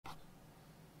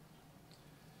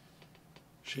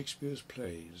Shakespeare's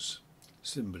plays.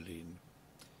 Cymbaline.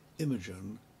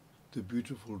 Imogen, the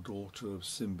beautiful daughter of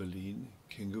Cymbaline,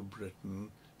 king of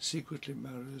Britain, secretly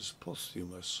marries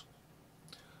Posthumus.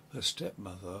 Her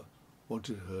stepmother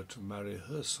wanted her to marry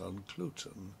her son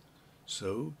Cloten,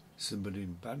 so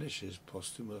Cymbaline banishes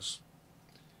Posthumus.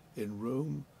 In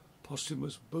Rome,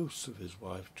 Posthumus boasts of his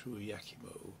wife to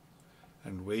Iachimo,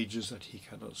 and wagers that he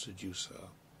cannot seduce her.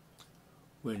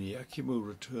 When Iachimo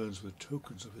returns with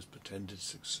tokens of his pretended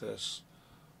success,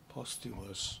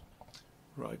 Posthumus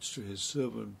writes to his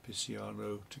servant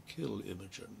Pisciano to kill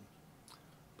Imogen.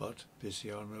 But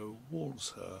Pisciano warns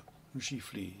her, and she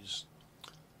flees.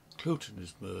 Cloten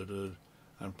is murdered,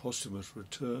 and Posthumus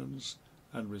returns,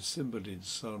 and with Cymbaline's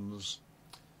sons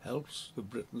helps the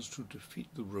Britons to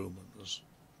defeat the Romans.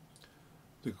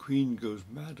 The queen goes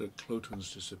mad at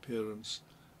Cloten's disappearance,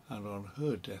 and on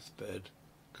her deathbed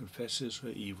confesses her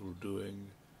evil doing,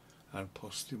 and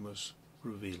Posthumus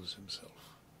reveals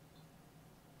himself.